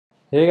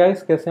Hey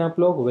guys, कैसे हैं आप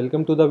लोग।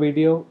 Welcome to the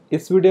video.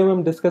 इस वीडियो में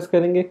हम डिस्कस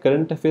करेंगे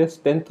current affairs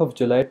 10th of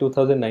July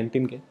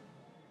 2019 के।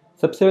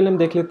 सबसे पहले हम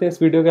देख लेते हैं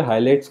इस वीडियो के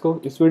हाइलाइट्स को।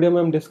 इस वीडियो में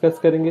हम डिस्कस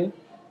करेंगे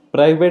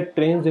प्राइवेट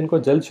ट्रेन जिनको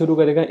जल्द शुरू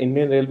करेगा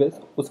इंडियन रेलवेज।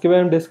 उसके बाद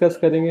हम डिस्कस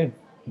करेंगे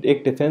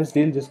एक डिफेंस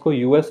डील जिसको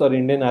यूएस और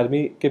इंडियन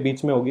आर्मी के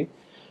बीच में होगी।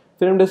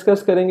 फिर हम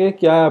डिस्कस करेंगे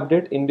क्या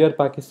अपडेट इंडिया और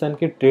पाकिस्तान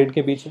के ट्रेड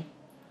के बीच है।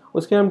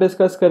 उसके हम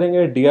डिस्कस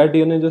करेंगे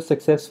डीआरडीओ ने जो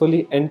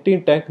successfully anti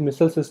tank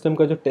missile system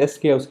का जो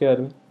टेस्ट किया उसके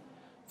बारे में।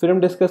 फिर हम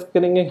डिस्कस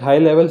करेंगे high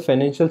level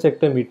financial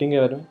sector meeting के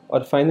बारे में।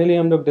 और फाइनली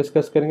हम लोग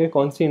डिस्कस करेंगे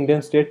कौन सी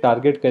इंडियन स्टेट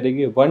टारगेट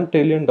करेगी $1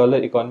 trillion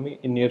economy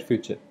in near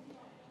future.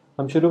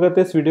 हम शुरू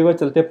करते हैं इस वीडियो को,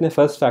 चलते हैं अपने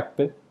फर्स्ट फैक्ट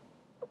पे।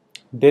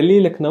 दिल्ली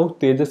लखनऊ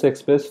तेजस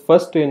एक्सप्रेस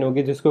फर्स्ट ट्रेन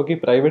होगी जिसको कि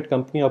प्राइवेट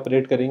कंपनी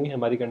ऑपरेट करेंगी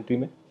हमारी कंट्री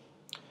में।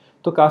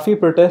 तो काफ़ी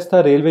प्रोटेस्ट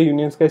था रेलवे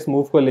यूनियंस का इस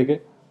मूव को लेके,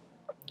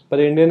 पर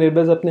इंडियन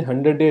रेलवेज अपने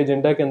 100 डे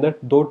एजेंडा के अंदर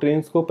 2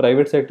 ट्रेन को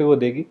प्राइवेट सेक्टर को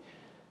देगी।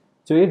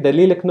 जो ये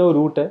दिल्ली लखनऊ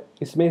रूट है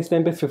इसमें इस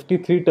टाइम पे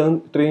 53 टर्न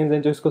ट्रेन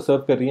हैं जो इसको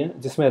सर्व कर रही हैं,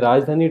 जिसमें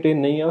राजधानी ट्रेन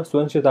नहीं है और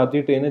स्वर्ण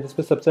शताब्दी ट्रेन है जिस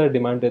पर सबसे ज़्यादा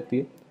डिमांड रहती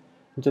है।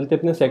 चलते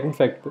अपने सेकंड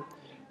फैक्ट पे।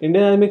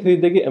 इंडियन आर्मी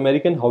खरीदेगी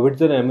American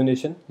howitzer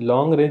ammunition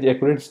long range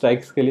accurate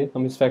strikes के लिए।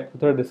 हम इस फैक्ट को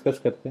थोड़ा डिस्कस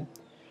करते हैं।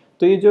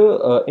 तो ये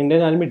जो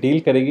इंडियन आर्मी डील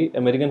करेगी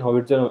अमेरिकन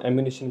हॉविट्जर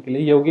एम्यूनेशन के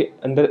लिए, ये होगी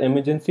अंडर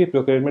इमरजेंसी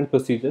प्रोक्योरमेंट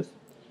प्रोसीजर्स।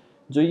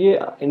 जो ये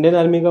इंडियन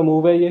आर्मी का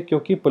मूव है ये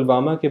क्योंकि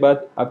पुलवामा के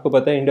बाद आपको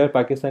पता है इंडिया और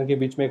पाकिस्तान के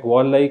बीच में एक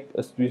वॉर लाइक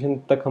सिचुएशन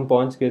तक हम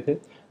पहुंच गए थे।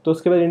 तो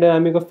उसके बाद इंडियन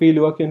आर्मी को फील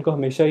हुआ कि उनको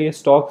हमेशा ये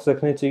स्टॉक्स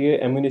रखने चाहिए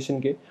एम्यूनेशन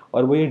के,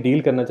 और वो ये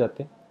डील करना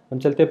चाहते हैं। हम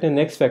चलते हैं अपने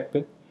नेक्स्ट फैक्ट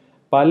पे।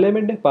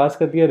 पार्लियामेंट ने पास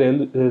कर दिया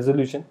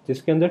रेजोल्यूशन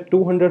जिसके अंदर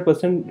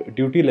 200%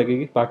 ड्यूटी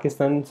लगेगी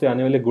पाकिस्तान से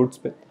आने वाले गुड्स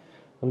पे।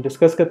 हम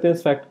डिस्कस करते हैं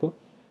इस फैक्ट को।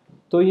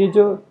 तो ये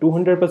जो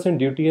 200%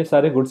 ड्यूटी है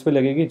सारे गुड्स पे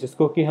लगेगी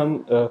जिसको कि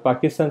हम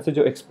पाकिस्तान से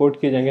जो एक्सपोर्ट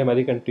किए जाएंगे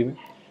हमारी कंट्री में।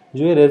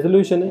 जो ये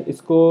रेजोल्यूशन है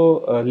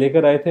इसको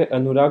लेकर आए थे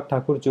अनुराग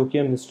ठाकुर जो कि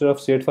है minister of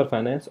state for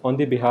finance on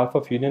the behalf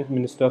of union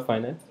minister of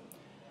finance.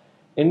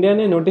 India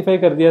ने नोटिफाई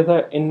कर दिया था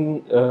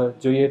इन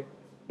जो ये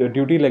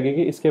ड्यूटी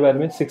लगेगी इसके बारे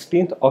में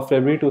 16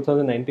 फरवरी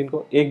 2019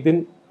 को। एक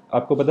दिन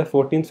आपको पता है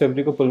 14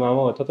 फरवरी को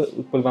पुलवामा हुआ था,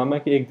 तो पुलवामा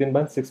के एक दिन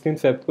बाद 16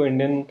 फरवरी को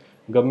इंडियन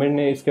गवर्नमेंट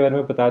ने इसके बारे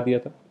में बता दिया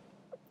था।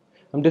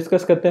 हम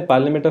डिस्कस करते हैं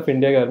पार्लियामेंट ऑफ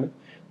इंडिया के बारे में।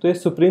 तो ये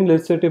सुप्रीम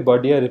लेजिस्लेटिव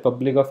बॉडी है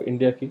रिपब्लिक ऑफ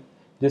इंडिया की,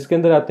 जिसके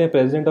अंदर आते हैं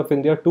president of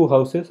India, 2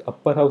 houses,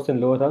 upper house and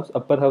lower house.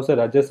 Upper house है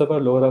राज्यसभा,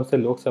 लोअर हाउस है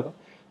लोकसभा।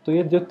 तो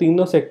ये जो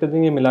तीनों सेक्टर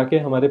हैं ये मिला के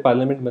हमारे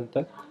पार्लियामेंट बनता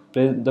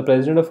है, the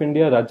president of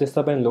India,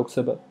 Rajya Sabha and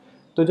Lok Sabha.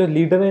 तो जो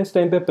लीडर हैं इस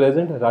टाइम पे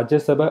प्रेजेंट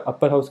राज्यसभा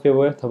अपर हाउस के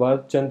वो है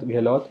थवार चंद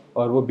गहलोत,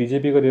 और वो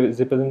बीजेपी को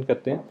रिप्रेजेंट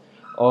करते हैं,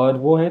 और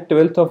वो हैं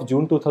 12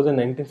 जून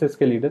 2019 से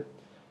इसके लीडर।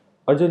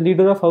 और जो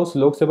लीडर ऑफ हाउस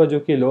लोकसभा जो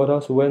कि लोअर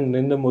हाउस हुआ है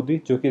नरेंद्र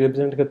मोदी जो कि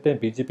रिप्रेजेंट करते हैं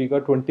बीजेपी का।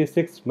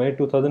 26 मई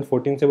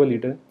 2014 से वो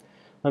लीडर हैं।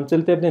 हम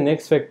चलते हैं अपने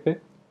नेक्स्ट फैक्ट पे।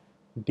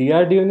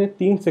 डीआरडीओ ने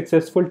 3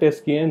 सक्सेसफुल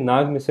टेस्ट किए हैं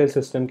नाग मिसाइल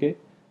सिस्टम के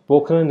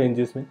पोखरण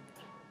रेंजेस में।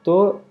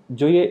 तो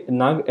जो ये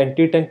नाग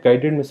anti tank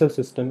guided missile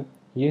system है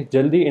ये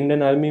जल्दी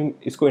इंडियन आर्मी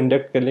इसको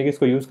इंडक्ट कर लेगी,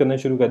 इसको यूज़ करना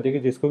शुरू कर देगी,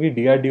 जिसको कि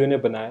डीआरडीओ ने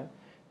बनाया।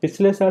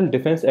 पिछले साल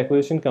डिफेंस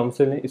एक्विजिशन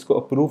काउंसिल ने इसको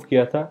अप्रूव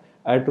किया था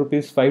एट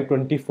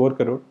 ₹524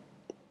 करोड़।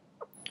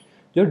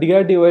 जो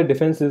डीआरडीओ है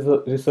defence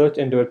research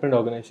and development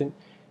organisation,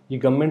 ये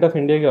गवर्नमेंट ऑफ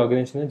इंडिया की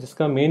ऑर्गेनाइजेशन है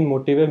जिसका मेन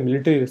मोटिव है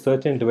मिलिट्री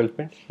रिसर्च एंड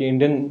डेवलपमेंट। ये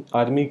इंडियन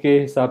आर्मी के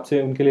हिसाब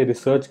से उनके लिए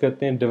रिसर्च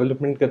करते हैं,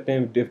 डेवलपमेंट करते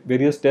हैं,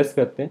 वेरियस टेस्ट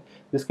करते हैं,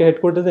 जिसका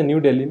हेडक्वार्टर्स है न्यू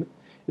दिल्ली में।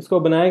 इसको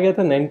बनाया गया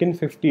था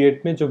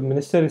 1958 में। जो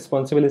मिनिस्टर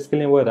रिस्पॉन्सिबल इसके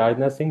लिए वो है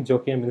राजनाथ सिंह जो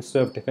कि है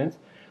मिनिस्टर ऑफ डिफेंस।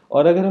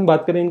 और अगर हम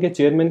बात करें इनके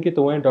चेयरमैन की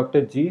तो वो हैं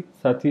डॉक्टर जी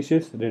सतीश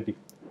रेड्डी।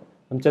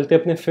 हम चलते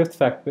हैं अपने फिफ्थ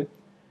फैक्ट पे।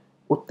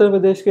 उत्तर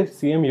प्रदेश के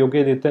सीएम योगी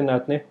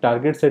आदित्यनाथ ने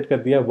टारगेट सेट कर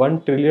दिया $1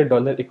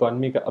 ट्रिलियन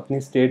इकोनॉमी का अपनी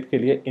स्टेट के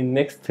लिए इन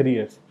नेक्स्ट 3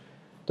 ईयर्स।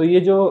 तो ये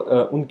जो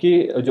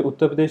उनकी जो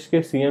उत्तर प्रदेश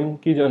के सीएम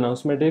की जो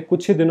अनाउंसमेंट है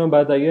कुछ ही दिनों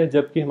बाद आई है,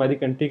 जबकि हमारी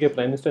कंट्री के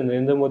प्राइम मिनिस्टर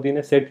नरेंद्र मोदी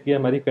ने सेट किया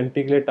हमारी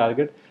कंट्री के लिए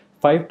टारगेट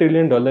 $5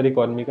 ट्रिलियन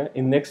इकोनॉमी का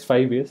इन नेक्स्ट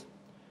 5 ईयर्स।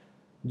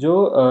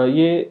 जो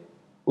ये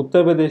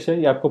उत्तर प्रदेश है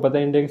ये आपको पता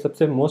है इंडिया की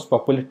सबसे मोस्ट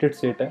पॉपुलेटेड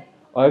स्टेट है।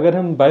 और अगर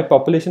हम बाय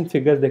पॉपुलेशन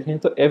फिगर्स देखें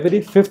तो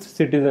एवरी 5th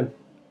सिटीजन,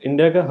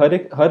 इंडिया का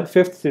हर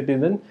 5th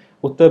सिटीजन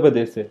उत्तर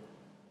प्रदेश से।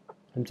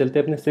 हम चलते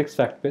हैं अपने 6th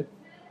फैक्ट पे।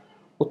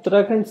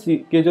 उत्तराखंड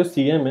के जो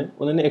सीएम हैं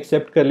उन्होंने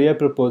एक्सेप्ट कर लिया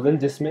प्रपोजल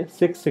जिसमें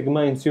 6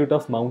 sigma institute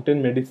of mountain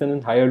medicine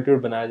and high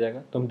altitude बनाया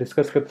जाएगा। तो हम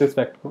डिस्कस करते हैं इस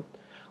फैक्ट को।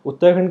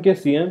 उत्तराखंड के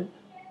सीएम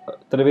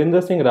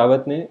त्रिवेंद्र सिंह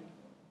रावत ने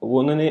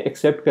उन्होंने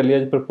एक्सेप्ट कर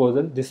लिया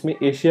प्रपोजल जिसमें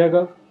एशिया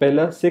का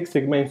पहला 6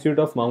 sigma institute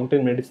of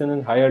mountain medicine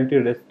and high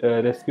altitude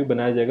rescue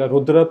बनाया जाएगा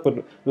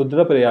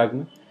रुद्रप्रयाग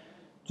में।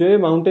 जो ये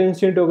माउंटेन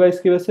इंस्टीट्यूट होगा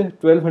इसकी वजह से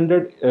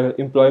 1200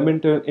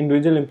 एम्प्लॉयमेंट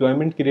इंडिविजुअल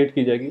एम्प्लॉयमेंट क्रिएट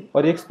की जाएगी,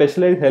 और एक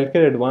specialise health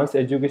care advance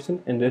education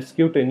and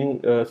rescue training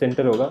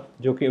centre होगा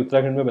जो कि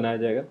उत्तराखंड में बनाया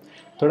जाएगा।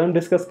 थोड़ा हम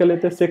डिस्कस कर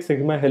लेते हैं 6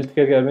 सिग्मा हेल्थ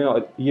केयर के बारे में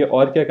और ये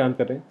और क्या काम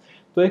कर रहे हैं।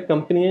 तो एक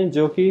कंपनी है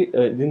जो कि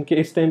जिनके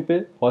इस टाइम पे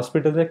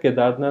हॉस्पिटल है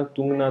केदारनाथ,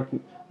 तुंगनाथ,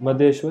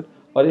 मधेश्वर,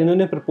 और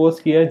इन्होंने प्रपोज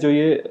किया है जो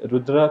ये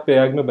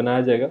रुद्रप्रयाग में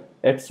बनाया जाएगा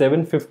एट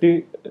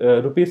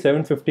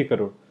 ₹750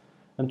 करोड़।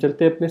 हम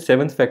चलते हैं अपने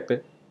 7th फैक्ट पे।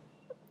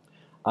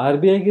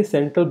 आरबीआई की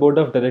सेंट्रल बोर्ड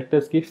ऑफ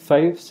डायरेक्टर्स की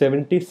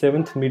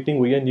 577th मीटिंग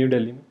हुई है न्यू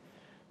दिल्ली में।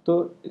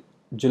 तो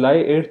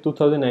जुलाई 8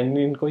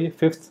 2019 को ये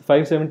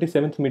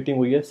 577th मीटिंग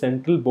हुई है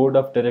central board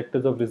of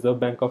directors of reserve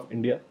bank of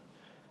India.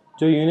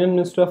 जो union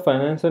minister of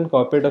finance and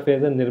corporate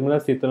affairs है निर्मला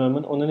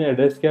सीतारमन, उन्होंने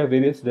एड्रेस किया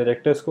वेरियस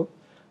डायरेक्टर्स को।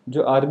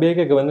 जो आरबीआई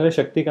के गवर्नर है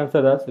Shaktikanta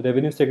Das,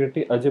 revenue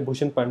secretary Ajay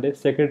Bhushan Pandey,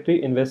 secretary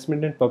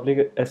investment and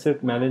public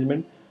asset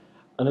management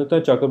Anuta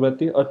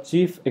चक्रवर्ती और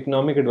chief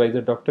economic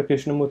adviser doctor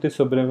Krishnamurthy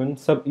Subramanian,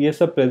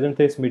 सब प्रेजेंट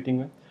थे इस मीटिंग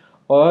में।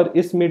 और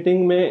इस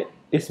मीटिंग में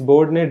इस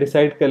बोर्ड ने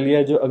डिसाइड कर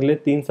लिया जो अगले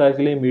 3 साल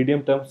के लिए मीडियम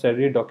टर्म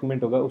स्ट्रेटजी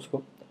डॉक्यूमेंट होगा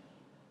उसको।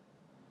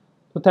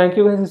 तो थैंक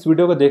यू गाइस इस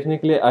वीडियो को देखने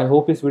के लिए। आई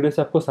होप इस वीडियो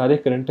से आपको सारे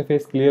करंट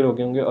अफेयर्स क्लियर हो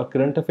गए होंगे और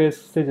करंट अफेयर्स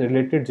से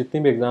रिलेटेड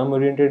जितनी भी एग्जाम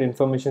ओरिएंटेड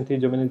इन्फॉर्मेशन थी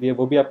जो मैंने दी है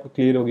वो भी आपको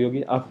क्लियर हो गई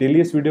होगी। आप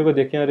डेली इस वीडियो को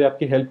देखें और ये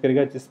आपकी हेल्प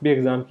करेगा जिस भी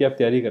एग्जाम की आप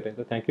तैयारी कर रहे हैं।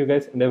 तो thank you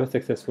guys and have a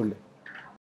successful day.